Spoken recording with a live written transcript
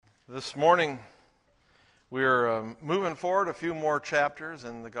This morning, we're moving forward a few more chapters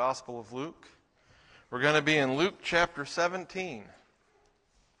in the Gospel of Luke. We're going to be in Luke chapter 17.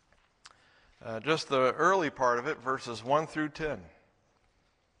 Just the early part of it, verses 1 through 10.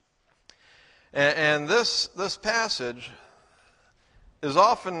 And this passage is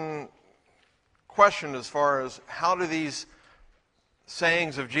often questioned as far as how do these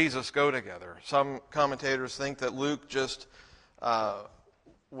sayings of Jesus go together. Some commentators think that Luke just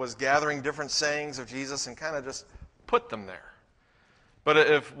was gathering different sayings of Jesus and kind of just put them there. But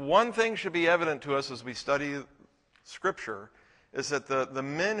if one thing should be evident to us as we study Scripture, is that the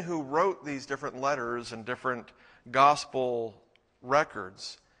men who wrote these different letters and different gospel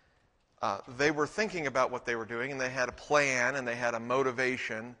records, they were thinking about what they were doing, and they had a plan, and they had a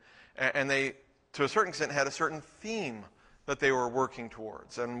motivation, and they, to a certain extent, had a certain theme that they were working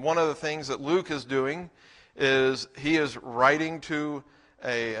towards. And one of the things that Luke is doing is he is writing to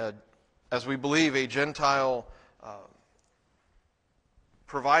as we believe, a Gentile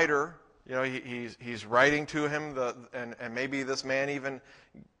provider. You know, he's writing to him, and maybe this man even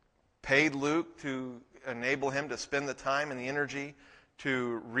paid Luke to enable him to spend the time and the energy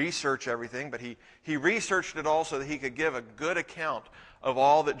to research everything. But he researched it all so that he could give a good account of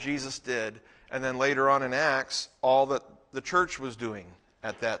all that Jesus did, and then later on in Acts, all that the church was doing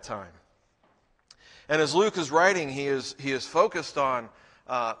at that time. And as Luke is writing, he is focused on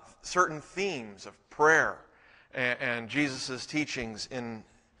certain themes of prayer and Jesus' teachings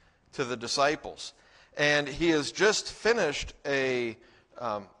to the disciples. And he has just finished a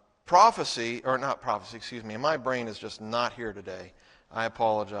prophecy, or not prophecy, excuse me. My brain is just not here today. I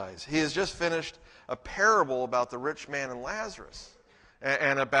apologize. He has just finished a parable about the rich man and Lazarus,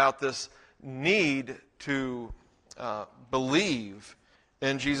 and about this need to believe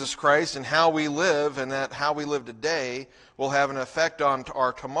in Jesus Christ and how we live, and that how we live today will have an effect on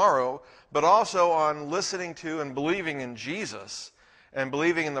our tomorrow, but also on listening to and believing in Jesus and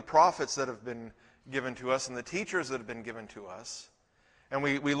believing in the prophets that have been given to us and the teachers that have been given to us. And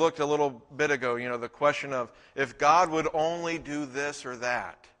we looked a little bit ago, the question of if God would only do this or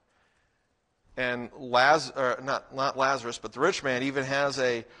that. And not Lazarus, but the rich man even has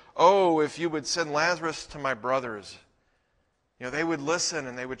if you would send Lazarus to my brothers, they would listen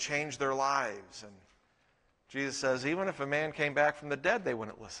and they would change their lives. And Jesus says, even if a man came back from the dead, they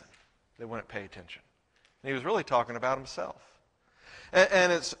wouldn't listen. They wouldn't pay attention. And he was really talking about himself.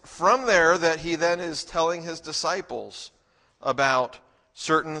 And it's from there that he then is telling his disciples about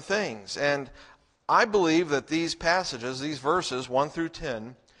certain things. And I believe that these passages, these verses, 1 through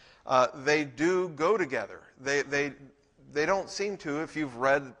 10, they do go together. They don't seem to, if you've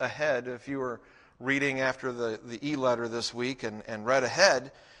read ahead, if you were reading after the e-letter this week and read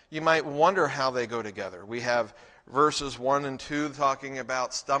ahead, you might wonder how they go together. We have verses 1 and 2 talking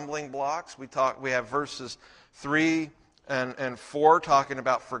about stumbling blocks. We have verses 3 and 4 talking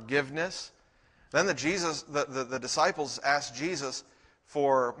about forgiveness. Then the disciples ask Jesus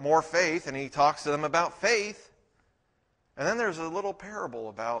for more faith, and he talks to them about faith. And then there's a little parable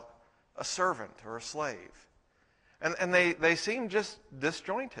about a servant or a slave. And they seem just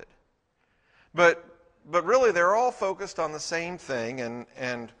disjointed. But really, they're all focused on the same thing,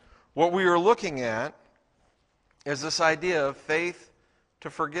 and what we are looking at is this idea of faith to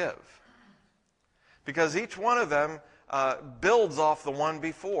forgive. Because each one of them builds off the one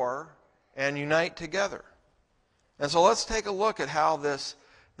before and unite together. And so let's take a look at how this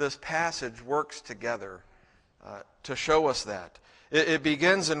passage works together to show us that. It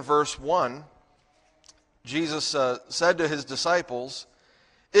begins in verse 1. Jesus said to his disciples,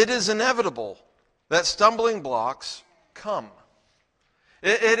 "It is inevitable that stumbling blocks come."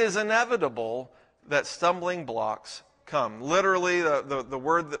 It is inevitable that stumbling blocks come. Literally, the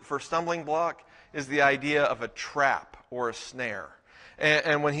word for stumbling block is the idea of a trap or a snare.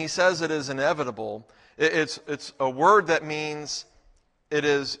 And when he says it is inevitable, it's a word that means it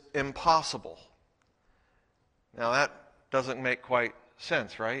is impossible. Now that doesn't make quite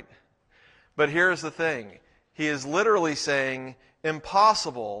sense, right? But here's the thing. He is literally saying,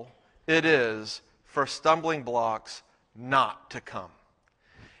 impossible it is for stumbling blocks not to come.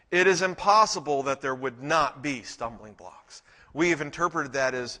 It is impossible that there would not be stumbling blocks. We have interpreted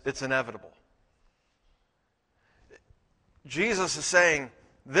that as it's inevitable. Jesus is saying,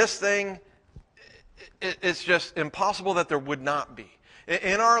 this thing, it's just impossible that there would not be.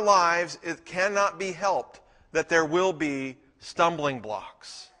 In our lives, it cannot be helped that there will be stumbling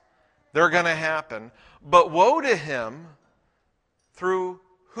blocks. They're going to happen. But woe to him through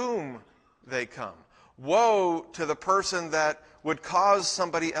whom they come. Woe to the person that would cause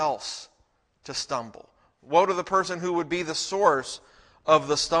somebody else to stumble. Woe to the person who would be the source of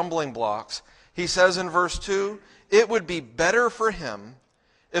the stumbling blocks. He says in verse 2, it would be better for him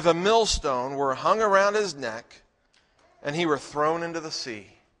if a millstone were hung around his neck and he were thrown into the sea,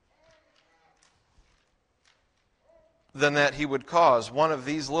 than that he would cause one of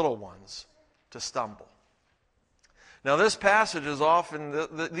these little ones to stumble. Now this passage is often,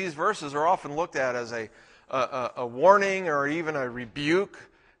 these verses are often looked at as a warning or even a rebuke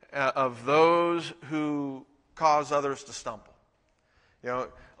of those who cause others to stumble. You know,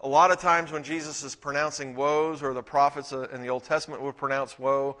 a lot of times when Jesus is pronouncing woes, or the prophets in the Old Testament would pronounce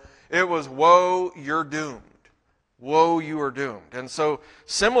woe, it was, woe, you're doomed. Woe, you are doomed. And so,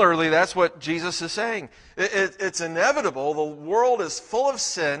 similarly, that's what Jesus is saying. It's inevitable. The world is full of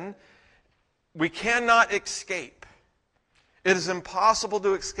sin. We cannot escape. It is impossible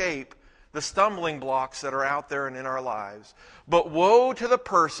to escape the stumbling blocks that are out there and in our lives. But woe to the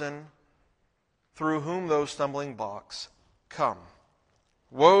person through whom those stumbling blocks come.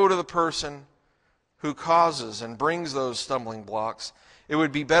 Woe to the person who causes and brings those stumbling blocks. It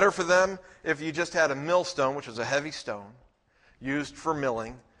would be better for them if you just had a millstone, which is a heavy stone, used for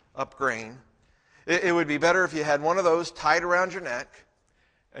milling up grain. It would be better if you had one of those tied around your neck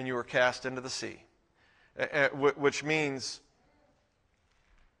and you were cast into the sea, which means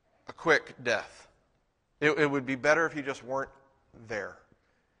a quick death. It would be better if you just weren't there.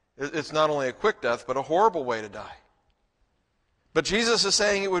 It's not only a quick death, but a horrible way to die. But Jesus is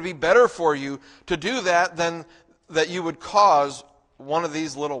saying it would be better for you to do that than that you would cause one of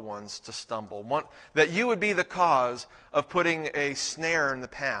these little ones to stumble. That you would be the cause of putting a snare in the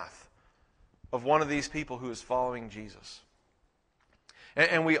path of one of these people who is following Jesus.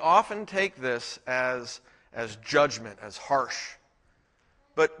 And we often take this as judgment, as harsh.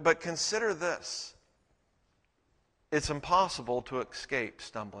 But consider this. It's impossible to escape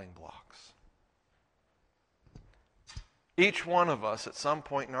stumbling blocks. Each one of us at some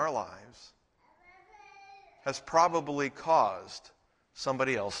point in our lives has probably caused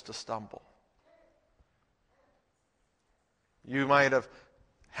somebody else to stumble. You might have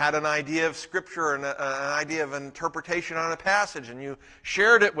had an idea of Scripture and an idea of interpretation on a passage, and you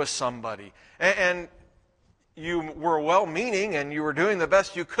shared it with somebody. And you were well-meaning and you were doing the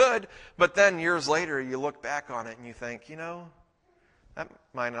best you could, but then years later you look back on it and you think, that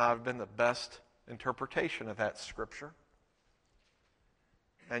might not have been the best interpretation of that Scripture.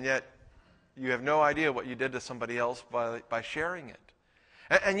 And yet you have no idea what you did to somebody else by sharing it.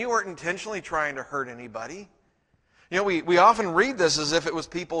 And you weren't intentionally trying to hurt anybody. We often read this as if it was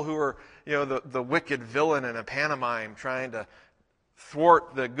people who were, the wicked villain in a pantomime trying to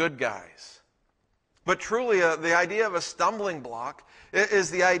thwart the good guys. But truly, the idea of a stumbling block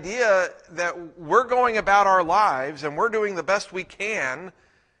is the idea that we're going about our lives and we're doing the best we can,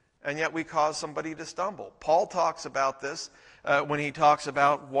 and yet we cause somebody to stumble. Paul talks about this when he talks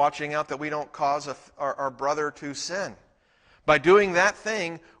about watching out that we don't cause our brother to sin. By doing that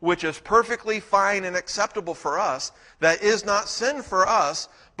thing which is perfectly fine and acceptable for us, that is not sin for us,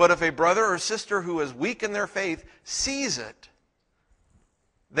 but if a brother or sister who is weak in their faith sees it,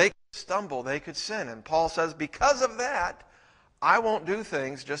 they could stumble, they could sin. And Paul says, because of that, I won't do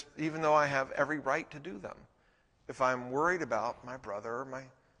things just even though I have every right to do them, if I'm worried about my brother or my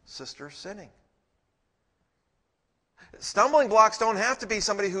sister sinning. Stumbling blocks don't have to be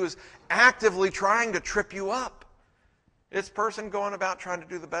somebody who is actively trying to trip you up. It's a person going about trying to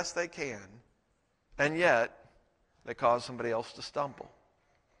do the best they can, and yet they cause somebody else to stumble.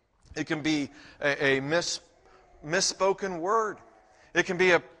 It can be a misspoken word. It can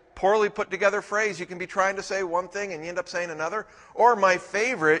be a poorly put together phrase. You can be trying to say one thing and you end up saying another. Or my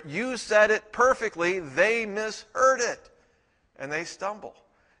favorite, you said it perfectly, they misheard it, and they stumble.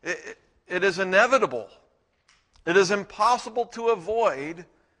 It is inevitable. It is impossible to avoid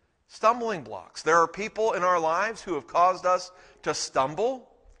stumbling blocks. There are people in our lives who have caused us to stumble,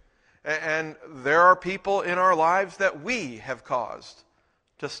 and there are people in our lives that we have caused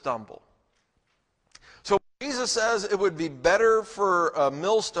to stumble. So Jesus says it would be better for a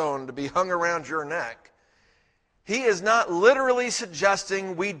millstone to be hung around your neck. He is not literally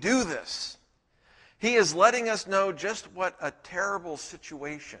suggesting we do this. He is letting us know just what a terrible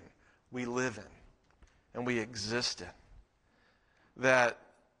situation we live in and we exist in. That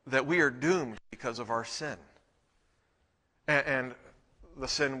we are doomed because of our sin and the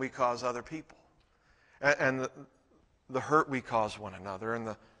sin we cause other people and the hurt we cause one another and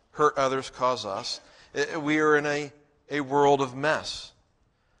the hurt others cause us. We are in a world of mess.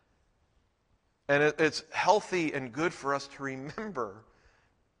 And it's healthy and good for us to remember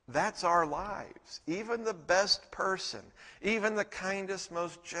that's our lives. Even the best person, even the kindest,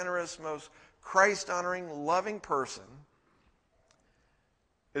 most generous, most Christ-honoring, loving person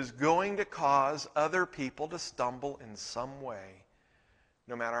is going to cause other people to stumble in some way,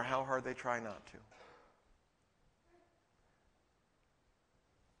 no matter how hard they try not to.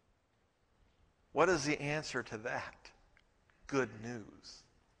 What is the answer to that? Good news.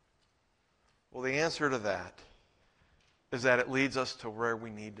 Well, the answer to that is that it leads us to where we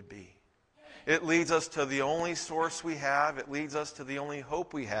need to be. It leads us to the only source we have. It leads us to the only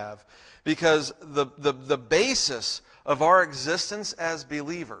hope we have. Because the basis of our existence as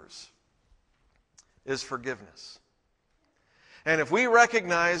believers is forgiveness. And if we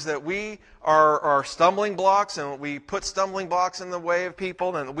recognize that we are stumbling blocks and we put stumbling blocks in the way of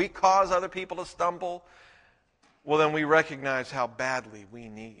people and we cause other people to stumble, well, then we recognize how badly we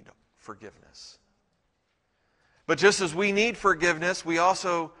need forgiveness. But just as we need forgiveness, we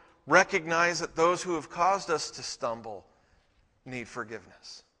also recognize that those who have caused us to stumble need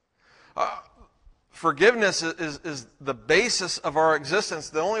forgiveness. Forgiveness is the basis of our existence.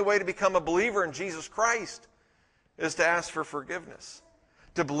 The only way to become a believer in Jesus Christ is to ask for forgiveness.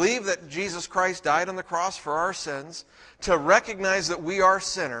 To believe that Jesus Christ died on the cross for our sins, to recognize that we are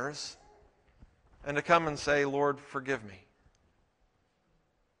sinners, and to come and say, Lord, forgive me.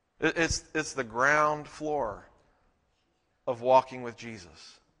 It's the ground floor of walking with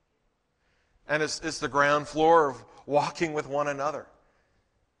Jesus. And it's the ground floor of walking with one another.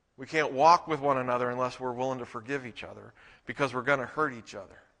 We can't walk with one another unless we're willing to forgive each other, because we're going to hurt each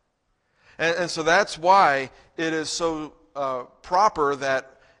other. And so that's why it is so proper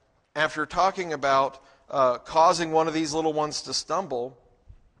that after talking about causing one of these little ones to stumble,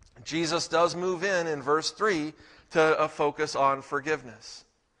 Jesus does move in verse 3 to a focus on forgiveness.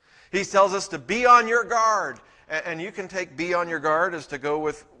 He tells us to be on your guard. And you can take be on your guard as to go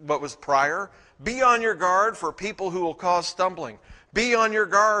with what was prior. Be on your guard for people who will cause stumbling. Be on your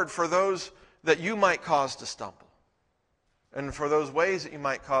guard for those that you might cause to stumble. And for those ways that you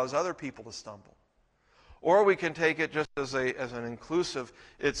might cause other people to stumble. Or we can take it just as an inclusive.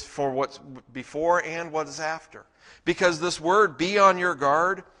 It's for what's before and what is after. Because this word, be on your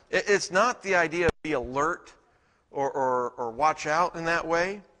guard, it's not the idea of be alert or watch out in that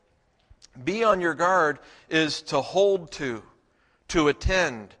way. Be on your guard is to hold to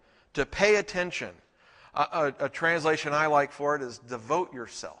attend, to pay attention. A translation I like for it is devote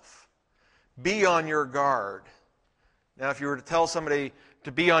yourself. Be on your guard. Now, if you were to tell somebody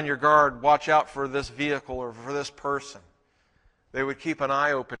to be on your guard, watch out for this vehicle or for this person, they would keep an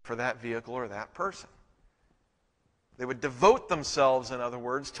eye open for that vehicle or that person. They would devote themselves, in other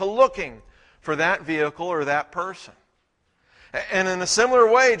words, to looking for that vehicle or that person. And in a similar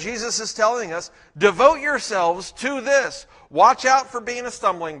way, Jesus is telling us, devote yourselves to this. Watch out for being a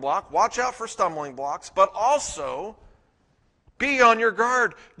stumbling block. Watch out for stumbling blocks. But also, be on your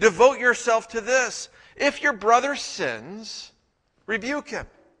guard. Devote yourself to this. If your brother sins, rebuke him.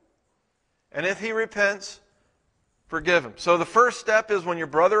 And if he repents, forgive him. So the first step is when your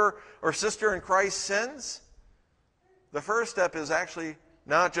brother or sister in Christ sins, the first step is actually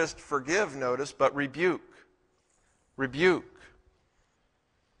not just forgive, notice, but rebuke. Rebuke.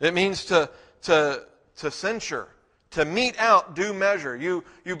 It means to censure, to mete out due measure.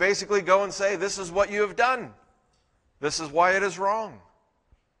 You basically go and say, this is what you have done. This is why it is wrong.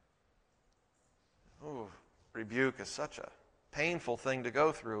 Oh, rebuke is such a painful thing to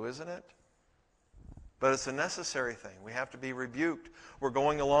go through, isn't it? But it's a necessary thing. We have to be rebuked. We're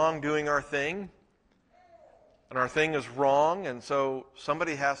going along doing our thing, and our thing is wrong, and so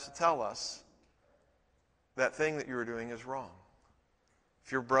somebody has to tell us that thing that you are doing is wrong.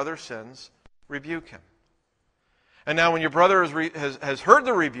 If your brother sins, rebuke him. And now when your brother has heard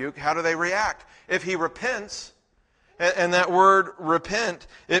the rebuke, how do they react? If he repents, and that word repent,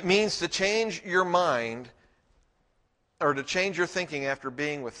 it means to change your mind or to change your thinking after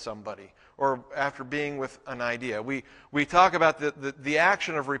being with somebody or after being with an idea. We talk about the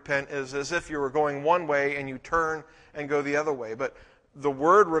action of repent is as if you were going one way and you turn and go the other way. But the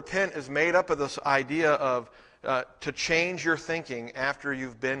word repent is made up of this idea of to change your thinking after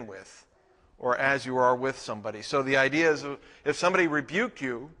you've been with or as you are with somebody. So the idea is if somebody rebuked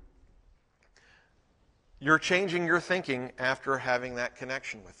you, you're changing your thinking after having that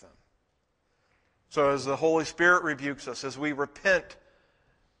connection with them. So as the Holy Spirit rebukes us, as we repent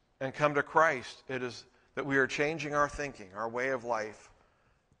and come to Christ, it is that we are changing our thinking, our way of life,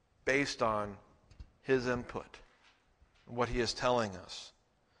 based on His input, what He is telling us.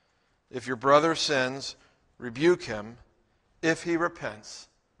 If your brother sins, rebuke him. If he repents,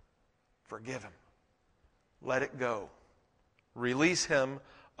 forgive him. Let it go. Release him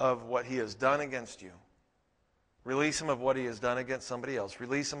of what he has done against you. Release him of what he has done against somebody else.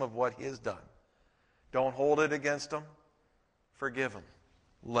 Release him of what he has done. Don't hold it against him. Forgive him.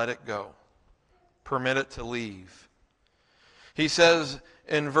 let it go. Permit it to leave. He says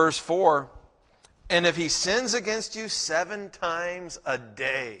in verse 4, and if he sins against you 7 times a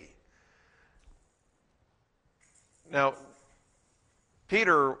day. Now,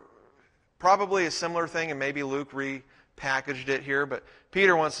 Peter, probably a similar thing, and maybe Luke repackaged it here, but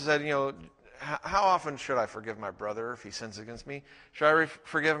Peter once said, how often should I forgive my brother if he sins against me? Should I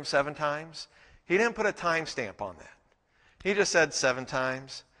forgive him 7 times? He didn't put a time stamp on that. He just said 7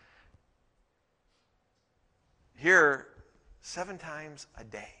 times. Here, 7 times a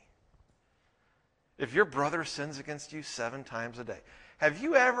day. If your brother sins against you 7 times a day. Have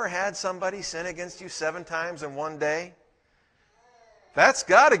you ever had somebody sin against you 7 times in one day? That's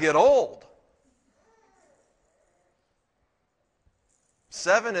got to get old.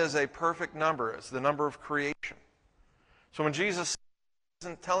 7 is a perfect number. It's the number of creation. So when Jesus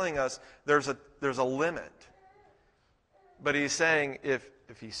isn't telling us there's a limit, but he's saying if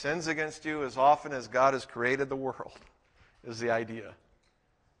he sins against you as often as God has created the world, is the idea.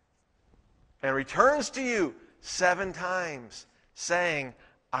 And returns to you 7 times, saying,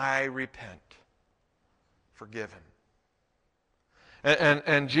 I repent. Forgive him.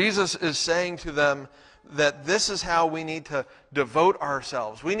 And Jesus is saying to them that this is how we need to devote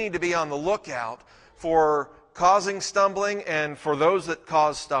ourselves. We need to be on the lookout for causing stumbling and for those that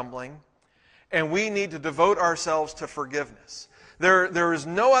cause stumbling. And we need to devote ourselves to forgiveness. There is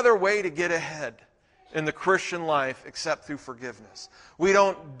no other way to get ahead in the Christian life except through forgiveness. We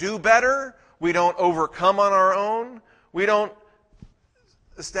don't do better. We don't overcome on our own. We don't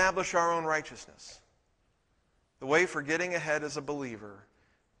establish our own righteousness. The way for getting ahead as a believer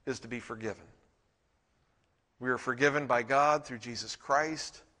is to be forgiven. We are forgiven by God through Jesus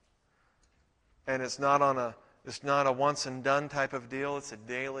Christ. And it's not a once and done type of deal. It's a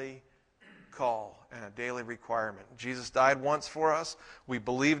daily call and a daily requirement. Jesus died once for us. We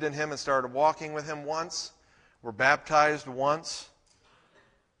believed in him and started walking with him once. We're baptized once.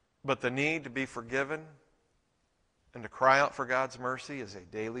 But the need to be forgiven and to cry out for God's mercy is a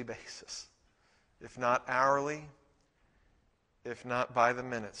daily basis. If not hourly, if not by the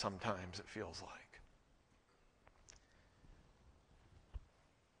minute sometimes, it feels like.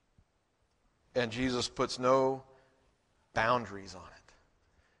 And Jesus puts no boundaries on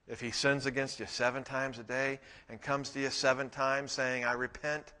it. If he sins against you 7 times a day and comes to you 7 times saying, I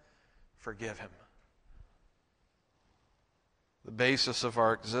repent, forgive him. The basis of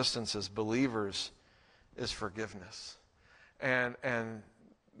our existence as believers is forgiveness. And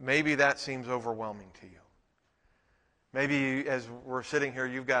maybe that seems overwhelming to you. Maybe as we're sitting here,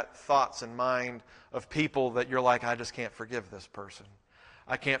 you've got thoughts in mind of people that you're like, I just can't forgive this person.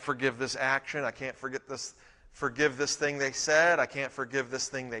 I can't forgive this action. I can't forgive this thing they said. I can't forgive this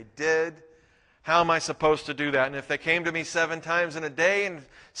thing they did. How am I supposed to do that? And if they came to me 7 times in a day and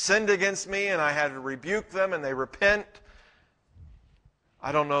sinned against me and I had to rebuke them and they repent,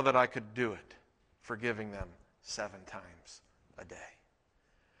 I don't know that I could do it, forgiving them 7 times a day.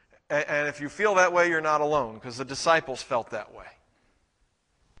 And if you feel that way, you're not alone, because the disciples felt that way.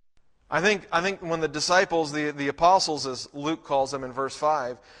 I think when the disciples, the apostles, as Luke calls them in verse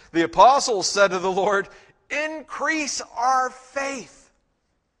 5, the apostles said to the Lord, increase our faith.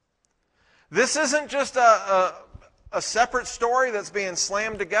 This isn't just a separate story that's being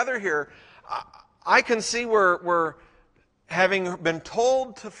slammed together here. I can see where having been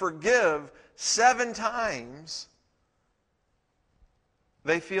told to forgive 7 times,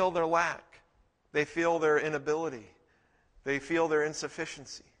 they feel their lack. They feel their inability. They feel their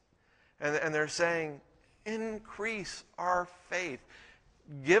insufficiency. And they're saying, increase our faith.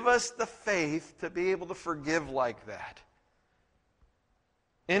 Give us the faith to be able to forgive like that.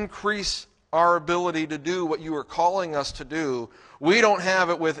 Increase our ability to do what you are calling us to do. We don't have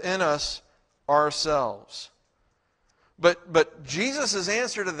it within us ourselves. But Jesus'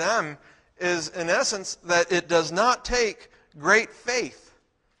 answer to them is, in essence, that it does not take great faith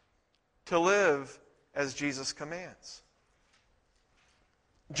to live as Jesus commands.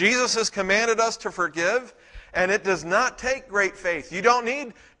 Jesus has commanded us to forgive, and it does not take great faith. You don't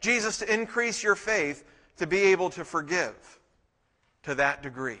need Jesus to increase your faith to be able to forgive to that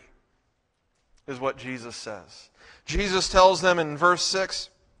degree, is what Jesus says. Jesus tells them in verse 6,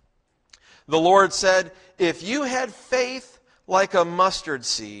 the Lord said, if you had faith like a mustard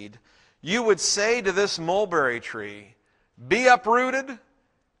seed, you would say to this mulberry tree, be uprooted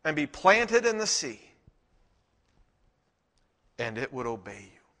and be planted in the sea, and it would obey you.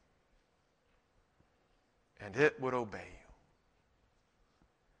 And it would obey you.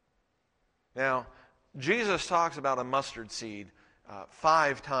 Now, Jesus talks about a mustard seed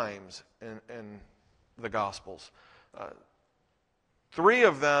 5 times in the Gospels. Three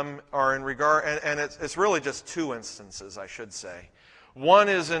of them are in regard, and it's really just two instances, I should say. One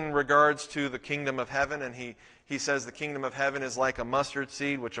is in regards to the kingdom of heaven, and he says the kingdom of heaven is like a mustard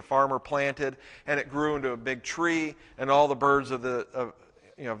seed which a farmer planted, and it grew into a big tree, and all the birds of the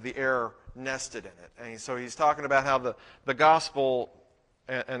air nested in it. And so he's talking about how the gospel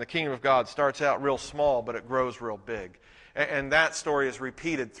and the kingdom of God starts out real small, but it grows real big. And that story is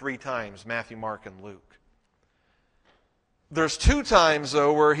repeated 3 times, Matthew, Mark, and Luke. There's 2 times,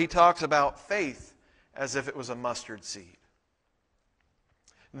 though, where he talks about faith as if it was a mustard seed.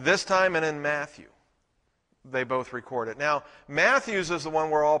 This time and in Matthew, they both record it. Now, Matthew's is the one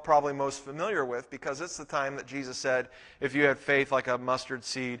we're all probably most familiar with because it's the time that Jesus said, if you had faith like a mustard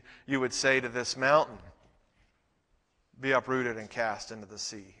seed, you would say to this mountain, be uprooted and cast into the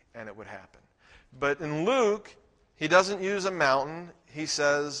sea, and it would happen. But in Luke, he doesn't use a mountain. He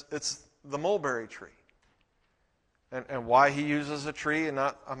says it's the mulberry tree. And why he uses a tree and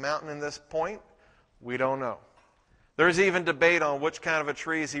not a mountain in this point, we don't know. There's even debate on which kind of a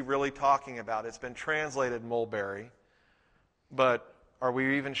tree is he really talking about. It's been translated mulberry, but are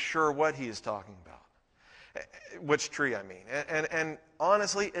we even sure what he is talking about? Which tree, I mean. And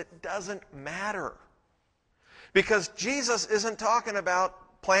honestly, it doesn't matter. Because Jesus isn't talking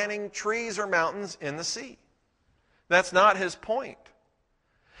about planting trees or mountains in the sea. That's not his point.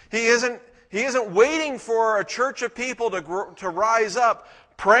 He isn't waiting for a church of people to rise up,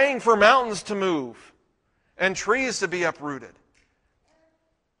 praying for mountains to move and trees to be uprooted.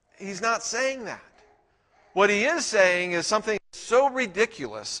 He's not saying that. What he is saying is something so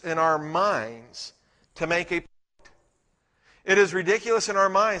ridiculous in our minds to make a point. It is ridiculous in our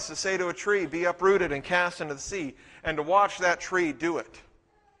minds to say to a tree, be uprooted and cast into the sea, and to watch that tree do it.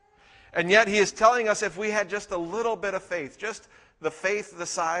 And yet he is telling us if we had just a little bit of faith, just the faith the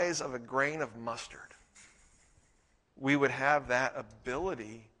size of a grain of mustard, we would have that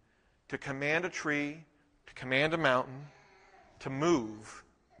ability to command a tree, to command a mountain, to move,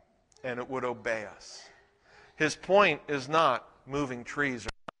 and it would obey us. His point is not moving trees.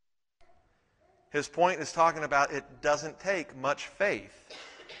 His point is talking about it doesn't take much faith.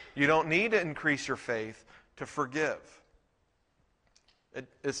 You don't need to increase your faith to forgive.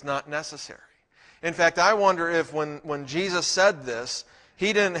 It's not necessary. In fact, I wonder if when Jesus said this,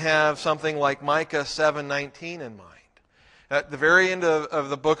 he didn't have something like Micah 7:19 in mind. At the very end of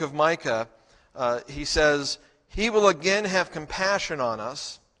the book of Micah, he says, he will again have compassion on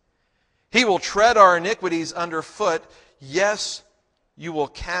us. He will tread our iniquities underfoot. Yes, you will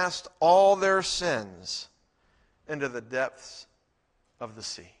cast all their sins into the depths of the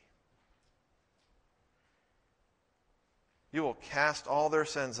sea. You will cast all their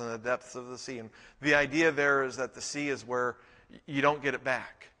sins in the depths of the sea. And the idea there is that the sea is where you don't get it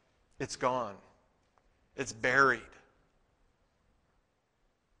back. It's gone. It's buried.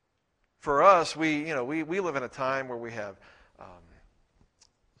 For us, we live in a time where we have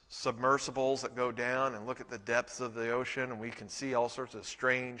submersibles that go down and look at the depths of the ocean, and we can see all sorts of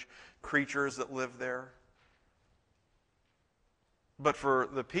strange creatures that live there. But for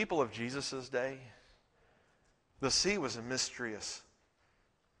the people of Jesus' day, the sea was a mysterious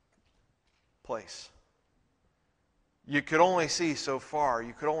place. You could only see so far.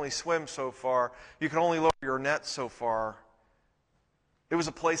 You could only swim so far. You could only lower your net so far. It was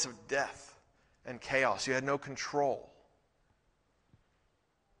a place of death and chaos. You had no control.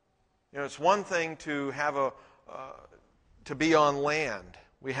 It's one thing to have to be on land.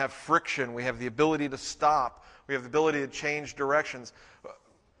 We have friction. We have the ability to stop. We have the ability to change directions.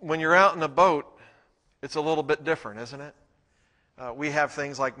 When you're out in a boat, it's a little bit different, isn't it? We have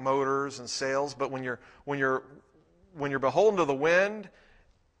things like motors and sails, but when you're beholden to the wind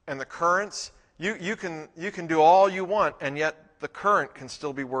and the currents, you can do all you want, and yet the current can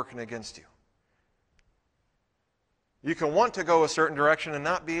still be working against you. You can want to go a certain direction and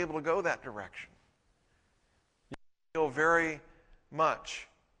not be able to go that direction. You feel very much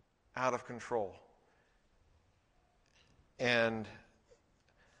out of control. And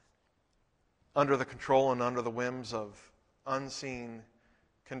under the control and under the whims of unseen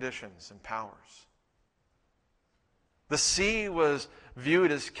conditions and powers. The sea was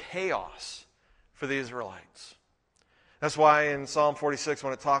viewed as chaos for the Israelites. That's why in Psalm 46,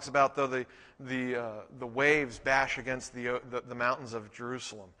 when it talks about the waves bash against the mountains of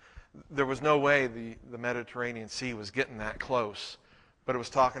Jerusalem, there was no way the Mediterranean Sea was getting that close, but it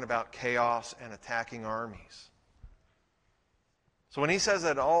was talking about chaos and attacking armies. So when he says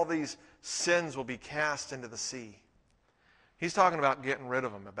that all these sins will be cast into the sea, he's talking about getting rid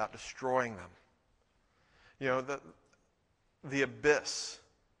of them, about destroying them. The abyss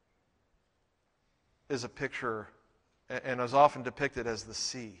is a picture and is often depicted as the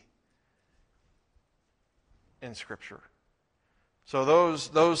sea in Scripture. So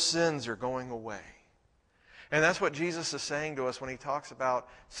those sins are going away. And that's what Jesus is saying to us when he talks about,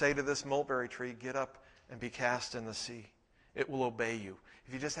 say to this mulberry tree, get up and be cast in the sea. It will obey you.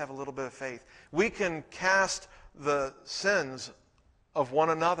 If you just have a little bit of faith. We can cast the sins of one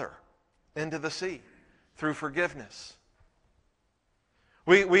another into the sea through forgiveness.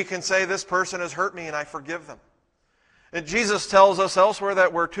 We can say, this person has hurt me and I forgive them. And Jesus tells us elsewhere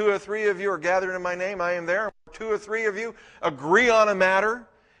that where 2 or 3 of you are gathered in my name, I am there. Where 2 or 3 of you agree on a matter,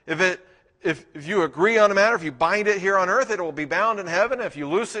 if you agree on a matter, if you bind it here on earth, it will be bound in heaven. If you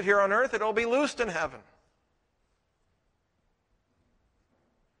loose it here on earth, it will be loosed in heaven.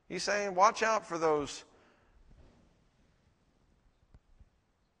 He's saying, watch out for those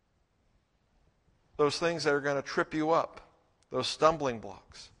things that are going to trip you up, those stumbling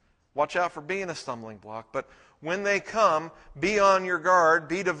blocks. Watch out for being a stumbling block. But when they come, be on your guard,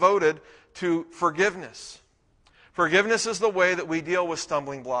 be devoted to forgiveness. Forgiveness is the way that we deal with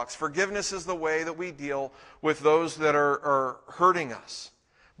stumbling blocks. Forgiveness is the way that we deal with those that are hurting us.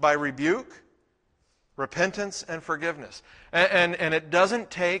 By rebuke, repentance, and forgiveness. And it doesn't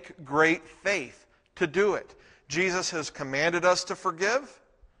take great faith to do it. Jesus has commanded us to forgive.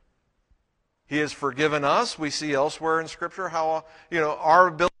 He has forgiven us. We see elsewhere in Scripture how our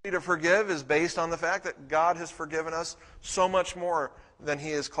ability to forgive is based on the fact that God has forgiven us so much more than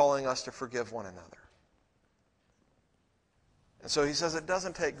He is calling us to forgive one another. And so He says it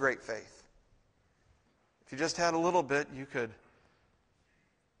doesn't take great faith. If you just had a little bit, you could,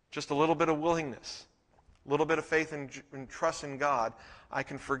 just a little bit of willingness, a little bit of faith and trust in God, I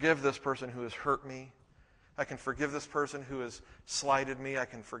can forgive this person who has hurt me. I can forgive this person who has slighted me. I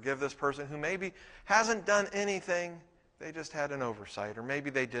can forgive this person who maybe hasn't done anything. They just had an oversight. Or maybe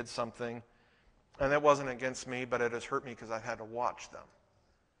they did something, and that wasn't against me, but it has hurt me because I've had to watch them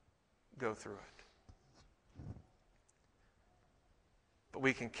go through it. But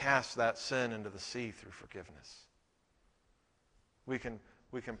we can cast that sin into the sea through forgiveness. We can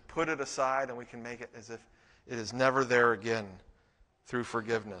put it aside and we can make it as if it is never there again through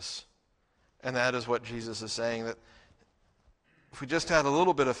forgiveness. And that is what Jesus is saying, that if we just had a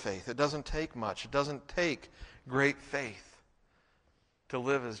little bit of faith, it doesn't take much. It doesn't take great faith to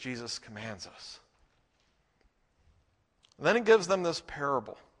live as Jesus commands us. And then He gives them this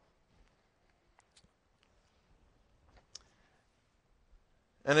parable.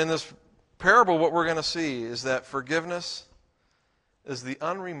 And in this parable, what we're going to see is that forgiveness is the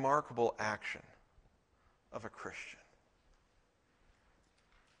unremarkable action of a Christian.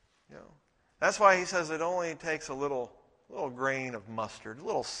 That's why He says it only takes a little grain of mustard, a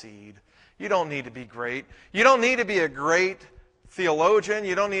little seed. You don't need to be great. You don't need to be a great theologian.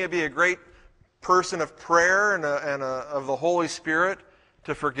 You don't need to be a great person of prayer and of the Holy Spirit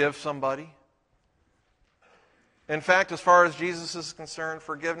to forgive somebody. In fact, as far as Jesus is concerned,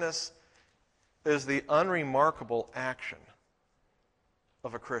 forgiveness is the unremarkable action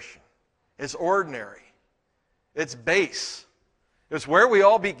of a Christian. It's ordinary. It's base. It's where we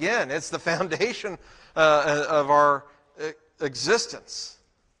all begin. It's the foundation of our existence.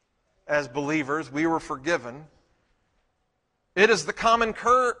 As believers, we were forgiven. It is the common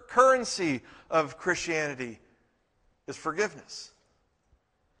currency of Christianity, is forgiveness.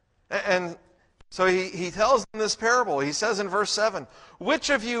 And so he tells them this parable. He says in verse 7, which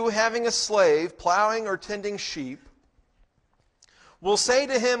of you, having a slave plowing or tending sheep, will say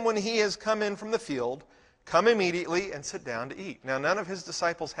to him when he has come in from the field, come immediately and sit down to eat. Now, none of His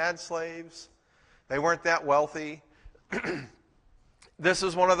disciples had slaves. They weren't that wealthy. This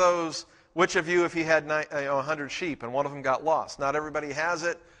is one of those, which of you, if he had 100 sheep and one of them got lost? Not everybody has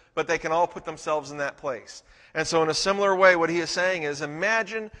it, but they can all put themselves in that place. And so in a similar way, what he is saying is,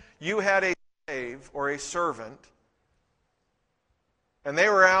 imagine you had a slave or a servant, and they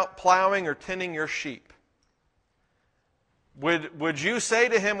were out plowing or tending your sheep. Would you say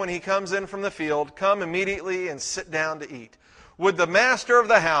to him when he comes in from the field, come immediately and sit down to eat? Would the master of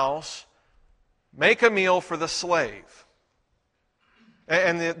the house make a meal for the slave?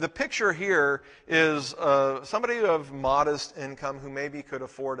 And the picture here is somebody of modest income who maybe could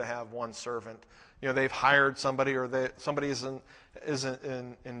afford to have one servant. They've hired somebody, or somebody is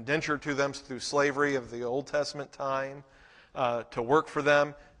indentured to them through slavery of the Old Testament time to work for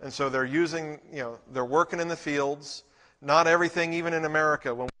them. And so they're they're working in the fields. Not everything, even in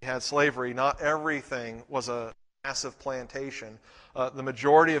America when we had slavery, not everything was a massive plantation. The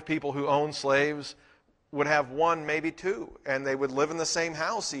majority of people who owned slaves would have one, maybe two, and they would live in the same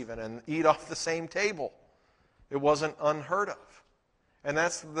house even and eat off the same table. It wasn't unheard of. And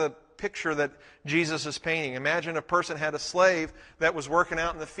that's the picture that Jesus is painting. Imagine a person had a slave that was working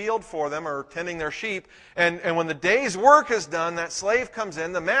out in the field for them or tending their sheep, and when the day's work is done, that slave comes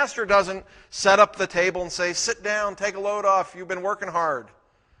in. The master doesn't set up the table and say, sit down, take a load off, you've been working hard.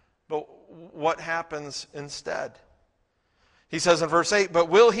 But what happens instead? He says in verse 8, but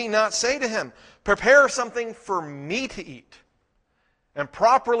will he not say to him, prepare something for me to eat, and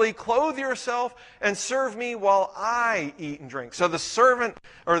properly clothe yourself, and serve me while I eat and drink? So the servant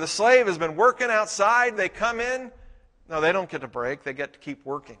or the slave has been working outside. They come in. No, they don't get a break. They get to keep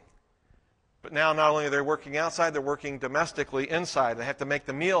working. But now not only are they working outside, they're working domestically inside. They have to make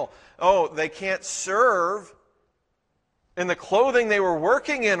the meal. Oh, they can't serve in the clothing they were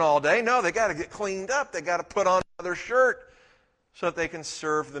working in all day. No, they got to get cleaned up. They got to put on another shirt so that they can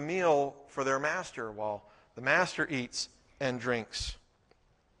serve the meal for their master while the master eats and drinks.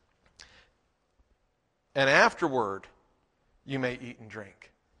 And afterward, you may eat and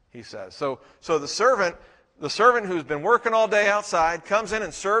drink, he says. So the servant who's been working all day outside comes in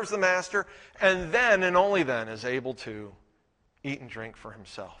and serves the master, and then and only then is able to eat and drink for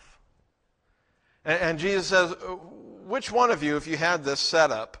himself. And Jesus says, which one of you, if you had this set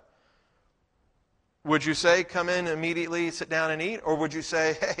up, would you say, come in immediately, sit down and eat? Or would you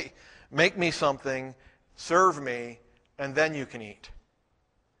say, hey, make me something, serve me, and then you can eat?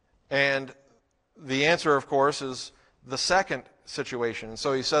 And the answer, of course, is the second situation.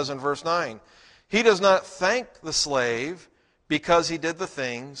 So he says in verse 9, he does not thank the slave because he did the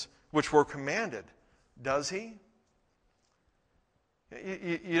things which were commanded, does he?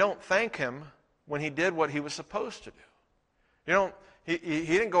 You don't thank him when he did what he was supposed to do. You don't. He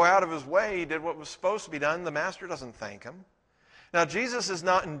didn't go out of his way. He did what was supposed to be done. The master doesn't thank him. Now, Jesus is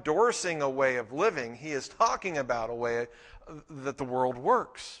not endorsing a way of living. He is talking about a way that the world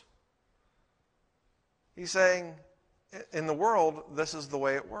works. He's saying, in the world, this is the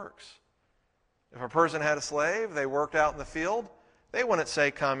way it works. If a person had a slave, they worked out in the field, they wouldn't say,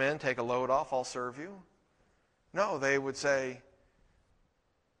 come in, take a load off, I'll serve you. No, they would say,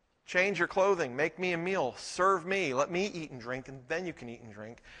 change your clothing, make me a meal, serve me, let me eat and drink, and then you can eat and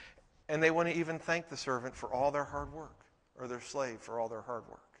drink. And they wouldn't even thank the servant for all their hard work, or their slave for all their hard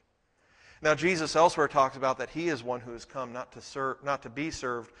work. Now, Jesus elsewhere talks about that he is one who has come not to be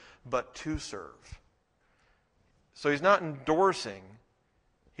served, but to serve. So he's not endorsing,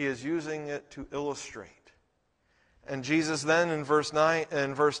 he is using it to illustrate. And Jesus then in verse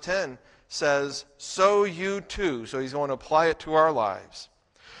 10 says, so you too. So he's going to apply it to our lives.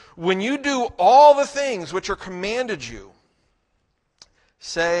 When you do all the things which are commanded you,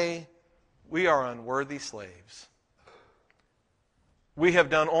 say, we are unworthy slaves. We have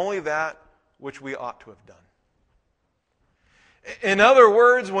done only that which we ought to have done. In other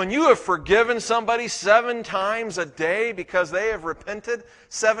words, when you have forgiven somebody 7 times a day because they have repented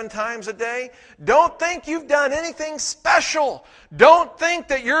 7 times a day, don't think you've done anything special. Don't think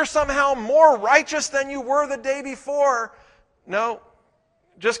that you're somehow more righteous than you were the day before. No,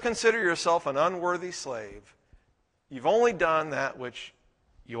 just consider yourself an unworthy slave. You've only done that which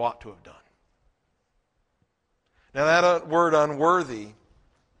you ought to have done. Now that word unworthy,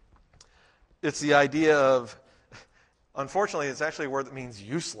 it's the idea of, unfortunately, it's actually a word that means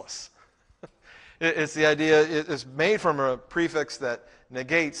useless. It's the idea, it's made from a prefix that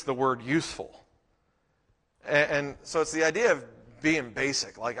negates the word useful. And so it's the idea of being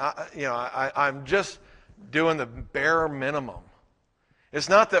basic. Like, I'm just doing the bare minimum. It's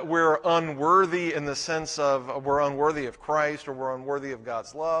not that we're unworthy in the sense of we're unworthy of Christ or we're unworthy of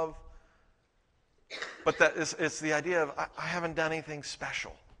God's love. But that it's the idea of I haven't done anything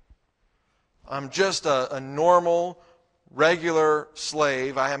special. I'm just a normal, regular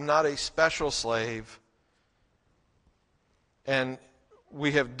slave. I am not a special slave. And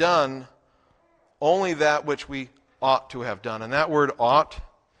we have done only that which we ought to have done. And that word ought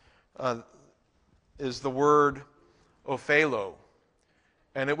is the word ophelo.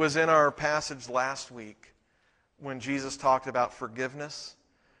 And it was in our passage last week when Jesus talked about forgiveness.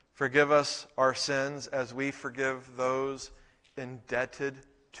 Forgive us our sins as we forgive those indebted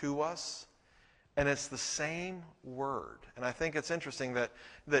to us. And it's the same word. And I think it's interesting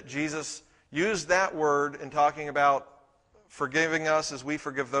that Jesus used that word in talking about forgiving us as we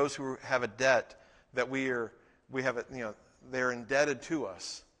forgive those who have a debt that they're indebted to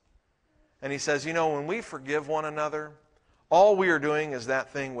us. And he says, when we forgive one another, all we are doing is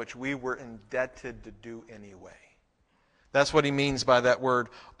that thing which we were indebted to do anyway. That's what he means by that word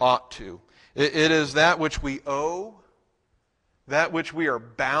ought to. It is that which we owe, that which we are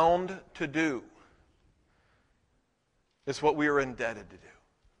bound to do. It's what we are indebted to do.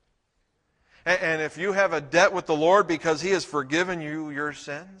 And if you have a debt with the Lord because he has forgiven you your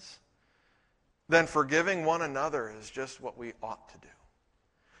sins, then forgiving one another is just what we ought to do.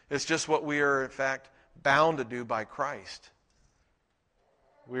 It's just what we are, in fact, bound to do by Christ.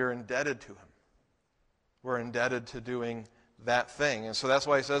 We are indebted to him. We're indebted to doing that thing. And so that's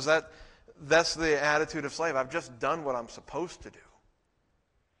why he says that's the attitude of slave. I've just done what I'm supposed to do.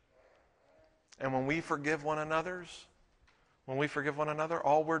 And when we forgive one another,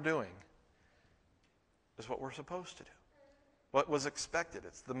 all we're doing is what we're supposed to do. What was expected.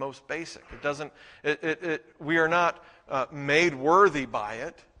 It's the most basic. We are not made worthy by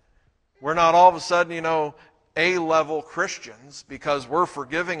it. We're not all of a sudden, A-level Christians because we're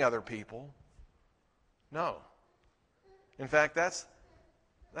forgiving other people. No. In fact, that's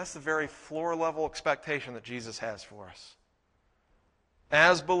the very floor-level expectation that Jesus has for us.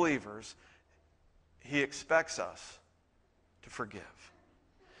 As believers, he expects us to forgive.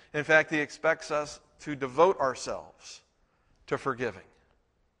 In fact, he expects us to devote ourselves to forgiving.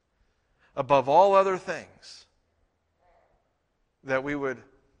 Above all other things, that we would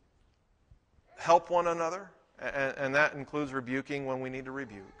help one another, and that includes rebuking when we need to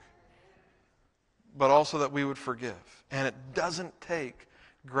rebuke, but also that we would forgive. And it doesn't take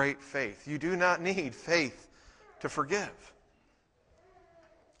great faith. You do not need faith to forgive.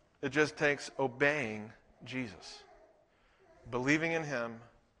 It just takes obeying Jesus, believing in him,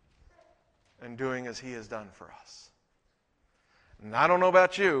 and doing as he has done for us. And I don't know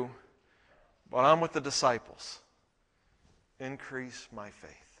about you, but I'm with the disciples. Increase my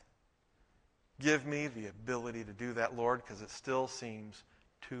faith. Give me the ability to do that, Lord, because it still seems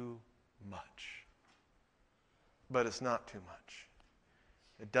too much. But it's not too much.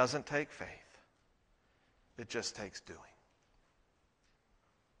 It doesn't take faith. It just takes doing.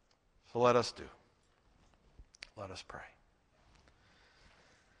 So let us do. Let us pray.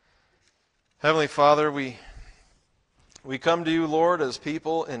 Heavenly Father, we come to you, Lord, as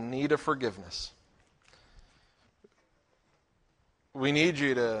people in need of forgiveness. We need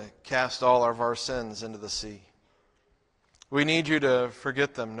you to cast all of our sins into the sea. We need you to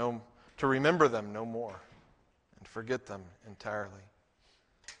forget them, to remember them no more, and forget them entirely.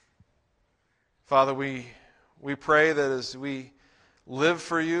 Father, we pray that as we live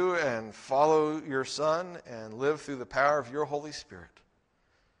for you and follow your Son and live through the power of your Holy Spirit,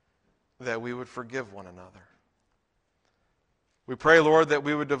 that we would forgive one another. We pray, Lord, that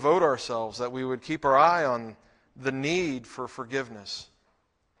we would devote ourselves, that we would keep our eye on the need for forgiveness.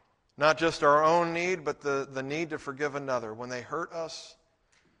 Not just our own need, but the need to forgive another when they hurt us,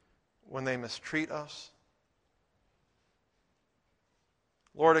 when they mistreat us.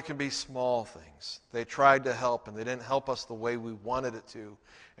 Lord, it can be small things. They tried to help and they didn't help us the way we wanted it to,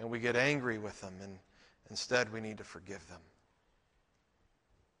 and we get angry with them, and instead we need to forgive them.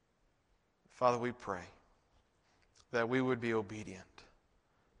 Father, we pray that we would be obedient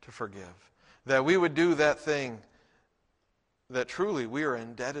to forgive, that we would do that thing that truly we are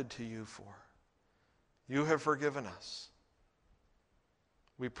indebted to you for. You have forgiven us.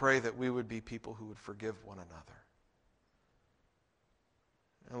 We pray that we would be people who would forgive one another.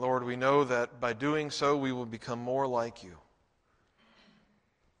 And Lord, we know that by doing so, we will become more like you.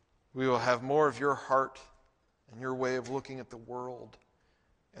 We will have more of your heart and your way of looking at the world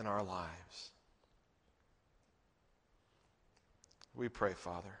in our lives. We pray,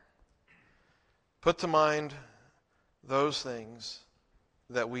 Father, put to mind those things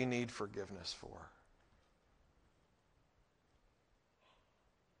that we need forgiveness for.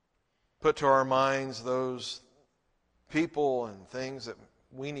 Put to our minds those people and things that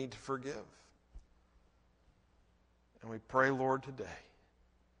we need to forgive. And we pray, Lord, today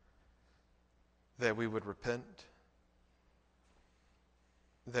that we would repent,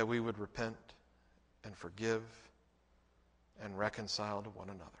 and forgive and reconcile to one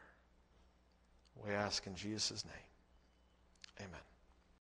another. We ask in Jesus' name. Amen.